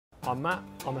I'm Matt.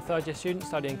 I'm a third year student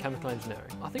studying chemical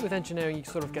engineering. I think with engineering you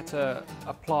sort of get to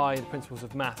apply the principles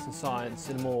of maths and science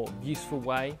in a more useful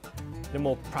way, in a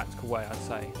more practical way I'd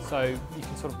say. So you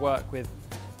can sort of work with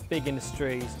big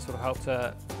industries and sort of help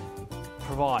to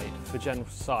provide for general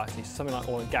society. So something like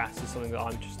oil and gas is something that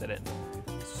I'm interested in.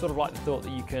 It's sort of like the thought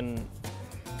that you can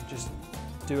just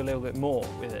do a little bit more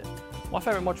with it. My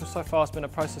favourite module so far has been a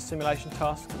process simulation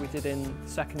task that we did in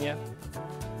second year.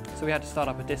 So we had to start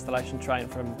up a distillation train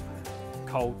from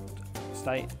cold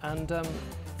state and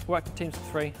worked in teams of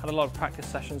 3, had a lot of practice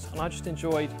sessions, and I just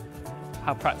enjoyed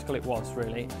how practical it was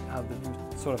really, how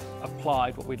we sort of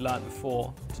applied what we'd learned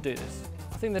before to do this.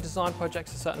 I think the design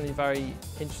projects are certainly very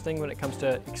interesting when it comes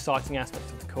to exciting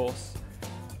aspects of the course.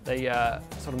 They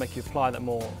sort of make you apply that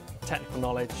more technical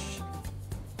knowledge,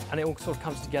 and it all sort of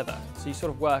comes together. So you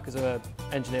sort of work as an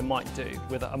engineer might do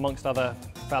with amongst other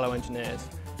fellow engineers,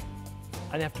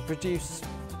 and you have to produce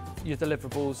your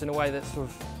deliverables in a way that's sort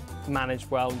of managed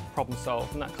well, problem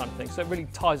solved and that kind of thing. So it really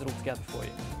ties it all together for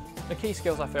you. The key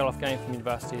skills I feel I've gained from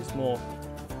university is more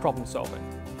problem solving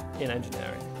in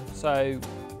engineering. So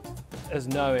there's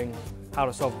knowing how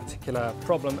to solve a particular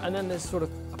problem, and then there's sort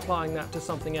of applying that to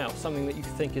something else, something that you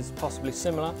think is possibly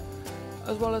similar,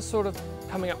 as well as sort of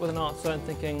coming up with an answer and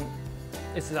thinking,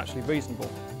 is this actually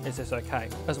reasonable? Is this okay?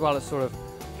 As well as sort of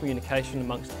communication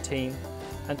amongst the team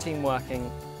and team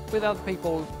working with other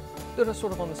people that are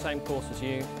sort of on the same course as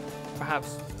you,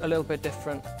 perhaps a little bit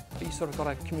different, but you sort of got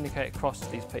to communicate across to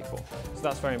these people. So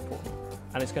that's very important,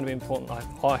 and it's going to be important,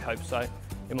 I hope so,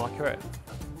 in my career.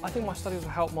 I think my studies will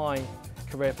help my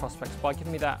career prospects by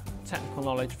giving me that technical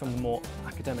knowledge from the more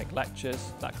academic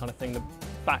lectures, that kind of thing, the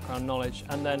background knowledge,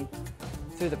 and then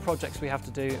through the projects we have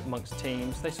to do amongst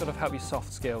teams, they sort of help you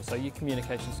soft skills, so your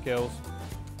communication skills,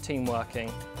 team working,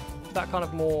 that kind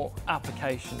of more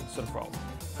application sort of role.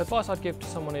 The advice I'd give to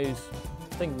someone who's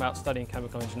thinking about studying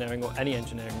chemical engineering, or any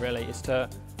engineering really, is to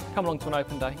come along to an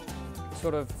open day.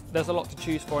 There's a lot to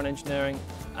choose for in engineering,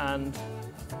 and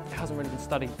it hasn't really been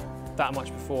studied that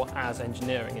much before as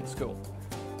engineering in school.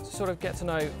 So sort of get to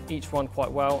know each one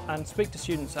quite well and speak to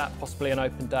students at possibly an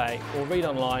open day, or read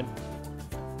online,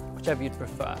 whichever you'd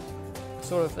prefer.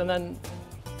 And then,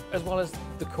 as well as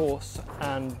the course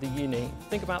and the uni,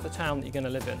 think about the town that you're going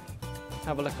to live in.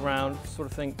 Have a look around, sort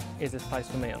of think, is this place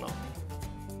for me or not?